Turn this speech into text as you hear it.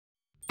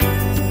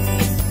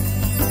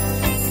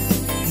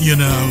You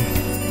know,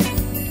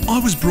 I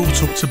was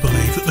brought up to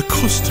believe that the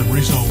customer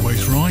is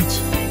always right,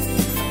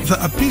 that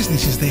a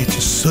business is there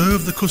to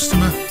serve the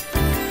customer,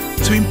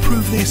 to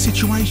improve their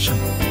situation,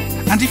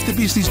 and if the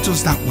business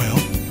does that well,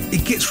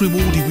 it gets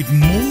rewarded with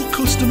more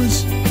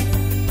customers.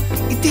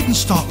 It didn't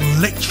start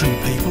lecturing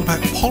people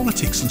about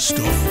politics and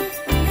stuff.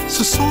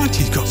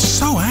 Society's got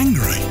so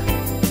angry.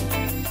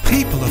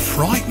 People are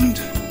frightened.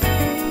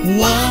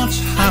 What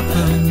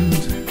happened?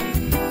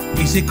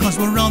 Is it 'cause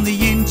we're on the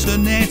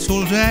internet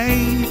all day?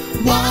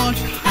 What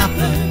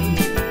happened?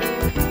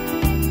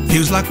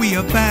 Feels like we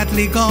are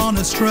badly gone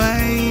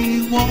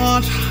astray.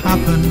 What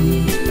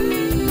happened?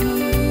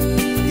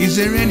 Is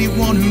there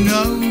anyone who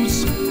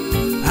knows?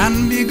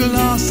 And my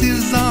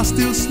glasses are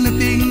still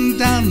slipping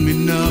down my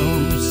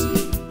nose.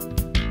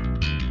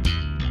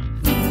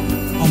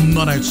 I'm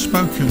not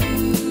outspoken,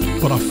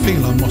 but I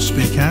feel I must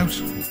speak out.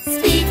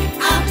 Speak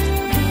out.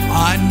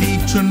 I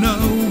need to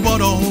know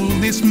what all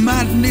this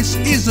madness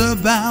is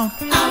about.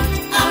 Out,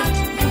 out.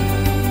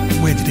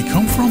 Where did it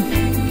come from?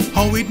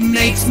 Oh, it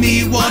makes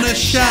me wanna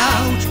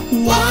shout.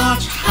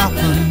 What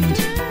happened?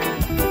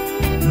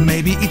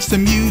 Maybe it's the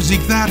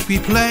music that we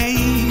play.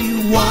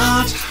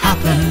 What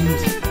happened?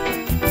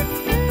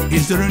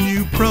 Is there a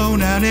new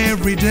pronoun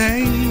every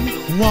day?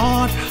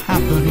 What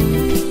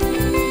happened?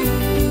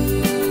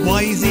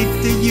 Why is it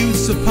that you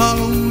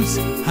suppose?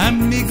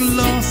 And my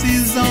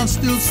glasses are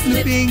still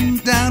slipping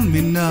down my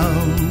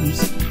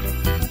nose.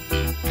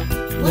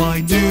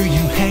 Why do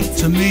you hate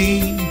to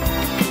me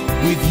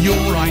with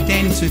your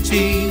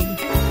identity?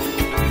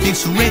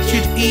 This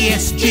wretched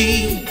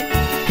ESG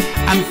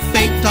and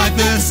fake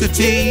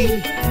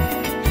diversity.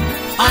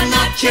 I'm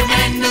not your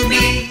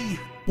enemy.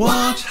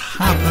 What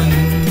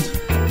happened?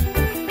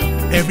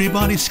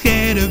 Everybody's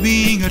scared of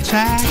being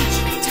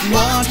attacked.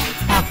 What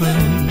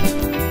happened?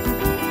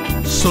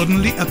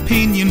 Suddenly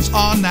opinions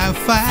are now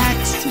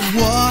facts.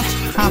 What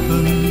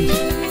happened?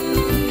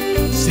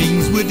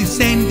 Seems we're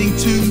descending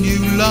to new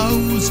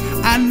lows,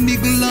 and my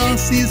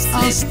glasses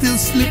are still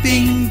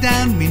slipping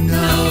down my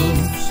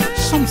nose.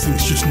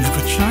 Something's just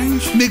never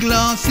changed. My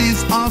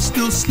glasses are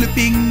still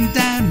slipping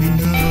down my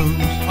nose.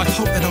 I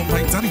hope they don't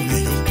make that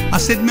illegal. I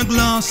said my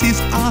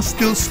glasses are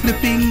still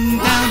slipping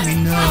down my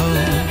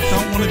nose.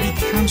 Don't want to be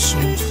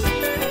cancelled.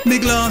 My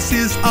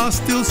glasses are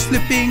still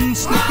slipping,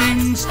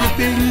 slipping,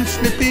 slipping,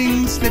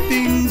 slipping,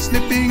 slipping,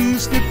 slipping,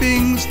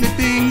 slipping,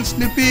 slipping,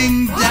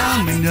 slipping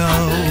down my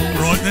nose.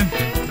 Right then,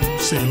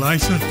 see you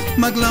later.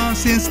 My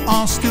glasses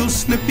are still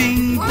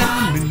slipping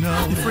down my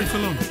nose. You're free for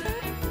lunch.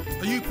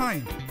 Are you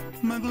paying?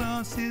 My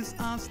glasses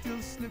are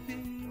still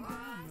slipping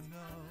down my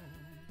nose.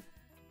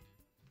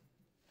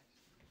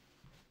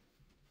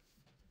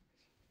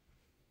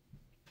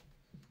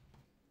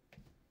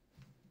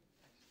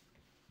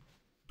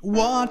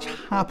 What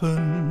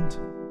happened?